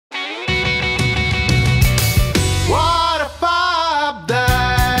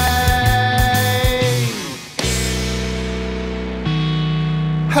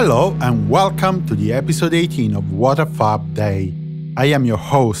Hello and welcome to the episode 18 of What a Fab Day. I am your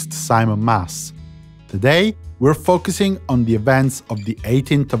host, Simon Mas. Today, we're focusing on the events of the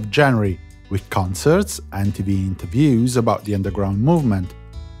 18th of January, with concerts and TV interviews about the underground movement,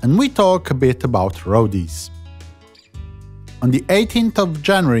 and we talk a bit about roadies. On the 18th of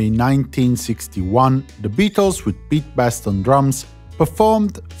January 1961, the Beatles with Pete Best on drums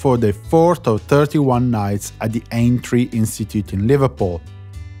performed for their fourth of 31 nights at the Aintree Institute in Liverpool.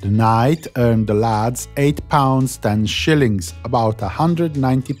 The night earned the lads £8 10 shillings, about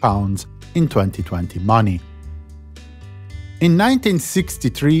 £190 in 2020 money. In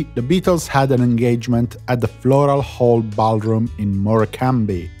 1963, the Beatles had an engagement at the Floral Hall Ballroom in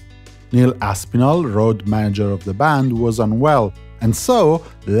Morecambe. Neil Aspinall, road manager of the band, was unwell, and so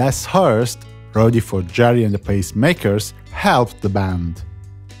Les Hurst, roadie for Jerry and the Pacemakers, helped the band.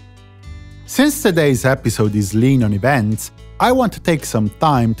 Since today's episode is lean on events, I want to take some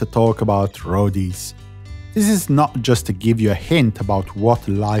time to talk about roadies. This is not just to give you a hint about what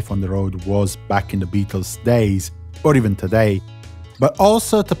life on the road was back in the Beatles' days, or even today, but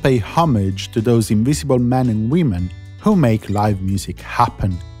also to pay homage to those invisible men and women who make live music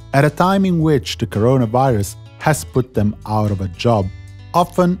happen, at a time in which the coronavirus has put them out of a job,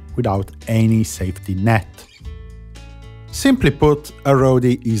 often without any safety net. Simply put, a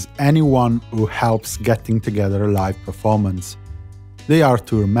roadie is anyone who helps getting together a live performance. They are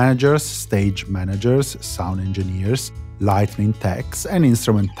tour managers, stage managers, sound engineers, lighting techs, and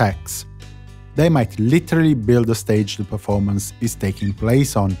instrument techs. They might literally build the stage the performance is taking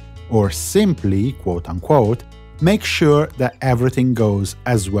place on, or simply, quote-unquote, make sure that everything goes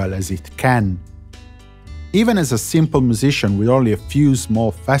as well as it can. Even as a simple musician with only a few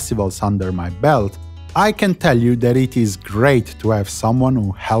small festivals under my belt, I can tell you that it is great to have someone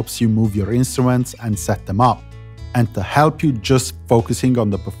who helps you move your instruments and set them up, and to help you just focusing on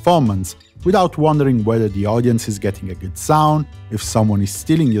the performance without wondering whether the audience is getting a good sound, if someone is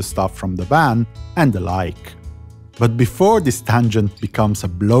stealing your stuff from the band, and the like. But before this tangent becomes a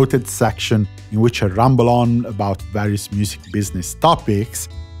bloated section in which I ramble on about various music business topics,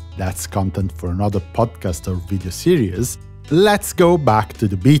 that's content for another podcast or video series, let's go back to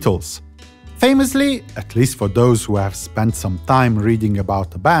the Beatles. Famously, at least for those who have spent some time reading about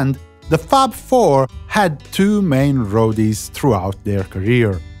the band, the Fab Four had two main roadies throughout their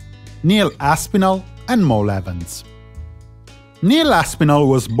career: Neil Aspinall and Mal Evans. Neil Aspinall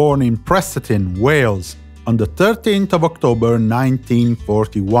was born in Prestatyn, Wales, on the 13th of October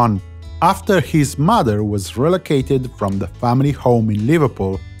 1941, after his mother was relocated from the family home in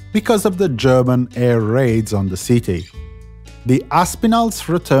Liverpool because of the German air raids on the city. The Aspinalls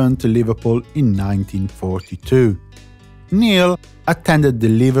returned to Liverpool in 1942. Neil attended the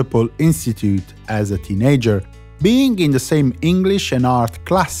Liverpool Institute as a teenager, being in the same English and art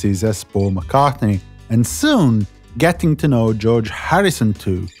classes as Paul McCartney, and soon getting to know George Harrison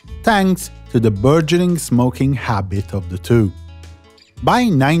too, thanks to the burgeoning smoking habit of the two. By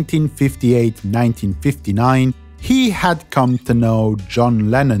 1958-1959, he had come to know John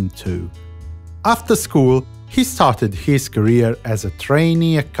Lennon too. After school, he started his career as a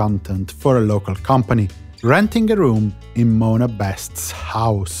trainee accountant for a local company, renting a room in Mona Best's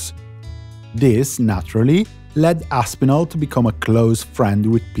house. This, naturally, led Aspinall to become a close friend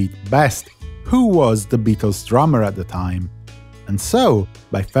with Pete Best, who was the Beatles' drummer at the time. And so,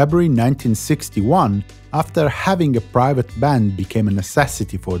 by February 1961, after having a private band became a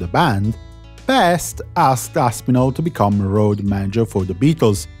necessity for the band, Best asked Aspinall to become road manager for the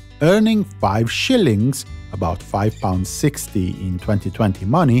Beatles, earning 5 shillings, about £5.60 in 2020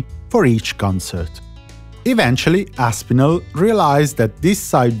 money, for each concert. Eventually, Aspinall realized that this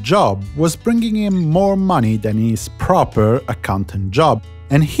side job was bringing him more money than his proper accountant job,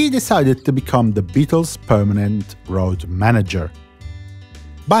 and he decided to become the Beatles' permanent road manager.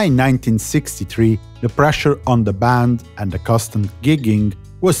 By 1963, the pressure on the band and the constant gigging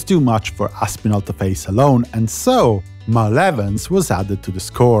was too much for Aspinall to face alone, and so Mal Evans was added to the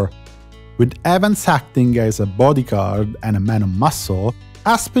score. With Evans acting as a bodyguard and a man of muscle,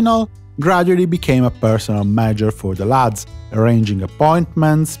 Aspinall gradually became a personal manager for the lads, arranging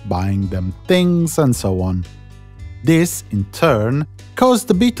appointments, buying them things, and so on. This, in turn, caused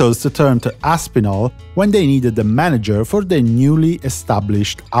the Beatles to turn to Aspinall when they needed a manager for their newly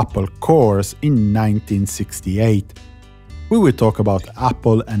established Apple course in 1968. We will talk about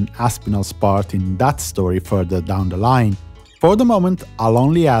Apple and Aspinall's part in that story further down the line. For the moment, I'll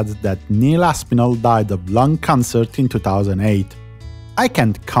only add that Neil Aspinall died of lung cancer in 2008. I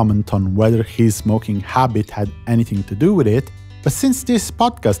can't comment on whether his smoking habit had anything to do with it, but since this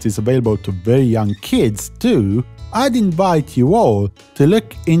podcast is available to very young kids too, I'd invite you all to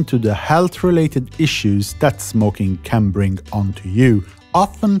look into the health-related issues that smoking can bring onto you,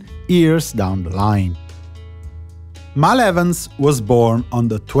 often years down the line. Mal Evans was born on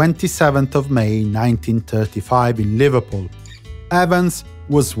the 27th of May 1935 in Liverpool. Evans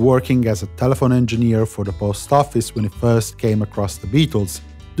was working as a telephone engineer for the post office when he first came across the Beatles,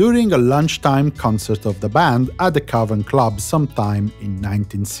 during a lunchtime concert of the band at the Cavern Club sometime in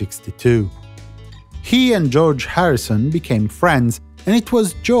 1962. He and George Harrison became friends, and it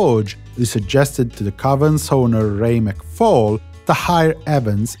was George who suggested to the Cavern's owner Ray McFall to hire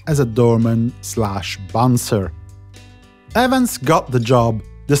Evans as a doorman/bouncer. Evans got the job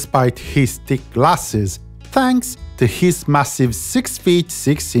despite his thick glasses, thanks to his massive 6 feet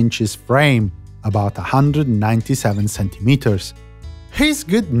 6 inches frame, about 197 centimeters. His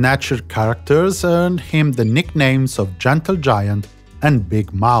good-natured characters earned him the nicknames of Gentle Giant and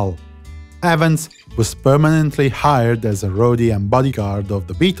Big Mal. Evans was permanently hired as a roadie and bodyguard of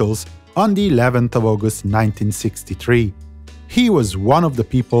the Beatles on the 11th of August 1963. He was one of the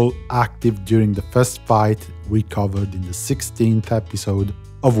people active during the first fight we covered in the 16th episode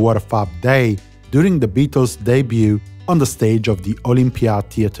of What a Fab Day, during the Beatles' debut on the stage of the Olympia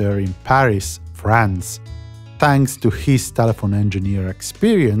Theatre in Paris, France. Thanks to his telephone engineer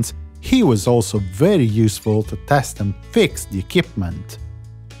experience, he was also very useful to test and fix the equipment.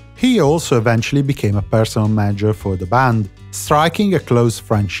 He also eventually became a personal manager for the band, striking a close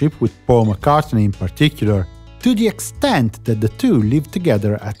friendship with Paul McCartney in particular, to the extent that the two lived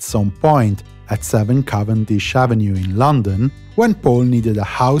together at some point at 7 Cavendish Avenue in London when Paul needed a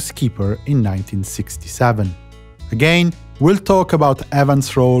housekeeper in 1967. Again, we'll talk about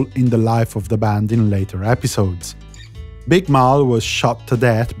Evans' role in the life of the band in later episodes. Big Mal was shot to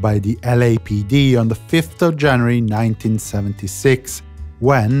death by the LAPD on the 5th of January 1976,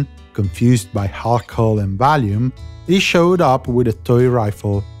 when, confused by alcohol and Valium, he showed up with a toy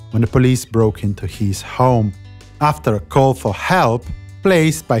rifle when the police broke into his home, after a call for help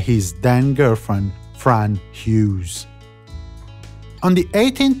placed by his then-girlfriend, Fran Hughes. On the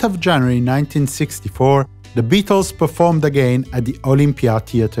 18th of January 1964, the Beatles performed again at the Olympia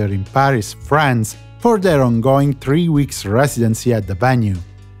Theatre in Paris, France, for their ongoing 3 weeks residency at the venue.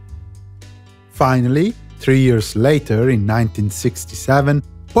 Finally, 3 years later, in 1967,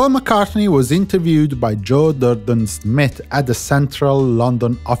 Paul McCartney was interviewed by Joe Durden-Smith at the central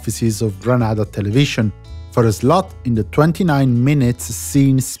London offices of Granada Television for a slot in the 29 minutes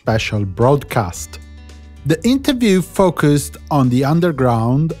scene special broadcast. The interview focused on the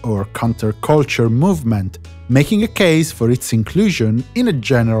underground or counterculture movement, making a case for its inclusion in a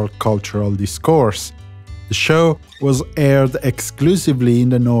general cultural discourse. The show was aired exclusively in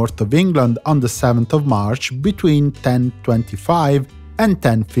the north of England on the 7th of March between 10:25 and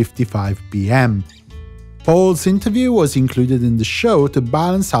 10:55 p.m. Paul's interview was included in the show to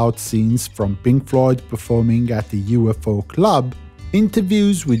balance out scenes from Pink Floyd performing at the UFO Club,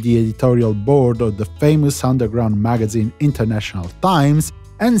 interviews with the editorial board of the famous underground magazine International Times,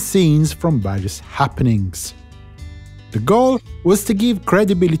 and scenes from various happenings. The goal was to give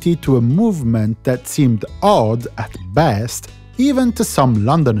credibility to a movement that seemed odd at best, even to some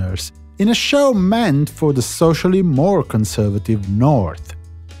Londoners, in a show meant for the socially more conservative North.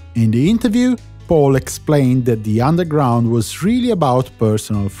 In the interview, Paul explained that the underground was really about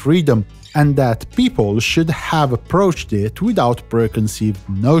personal freedom and that people should have approached it without preconceived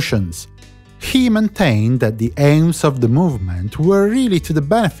notions. He maintained that the aims of the movement were really to the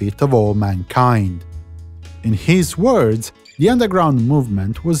benefit of all mankind. In his words, the underground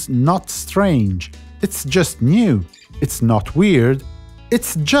movement was not strange, it's just new, it's not weird,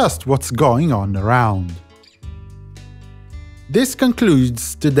 it's just what's going on around. This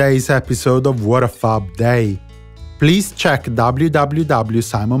concludes today's episode of What a Fab Day. Please check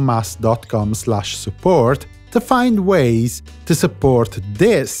www.simonmas.com/support to find ways to support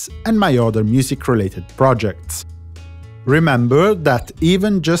this and my other music-related projects. Remember that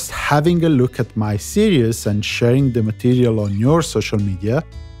even just having a look at my series and sharing the material on your social media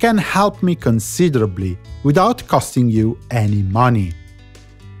can help me considerably without costing you any money.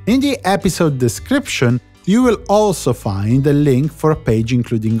 In the episode description, you will also find a link for a page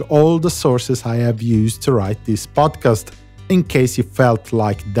including all the sources I have used to write this podcast, in case you felt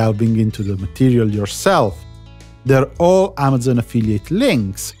like delving into the material yourself. They're all Amazon affiliate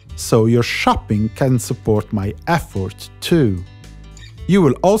links, so your shopping can support my effort too. You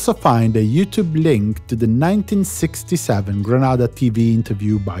will also find a YouTube link to the 1967 Granada TV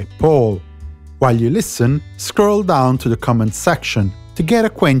interview by Paul. While you listen, scroll down to the comment section to get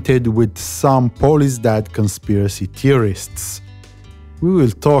acquainted with some Paul is dead conspiracy theorists. We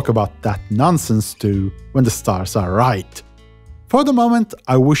will talk about that nonsense too when the stars are right. For the moment,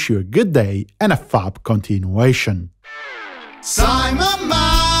 I wish you a good day and a fab continuation. Simon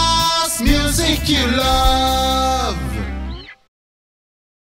Mas, music you love.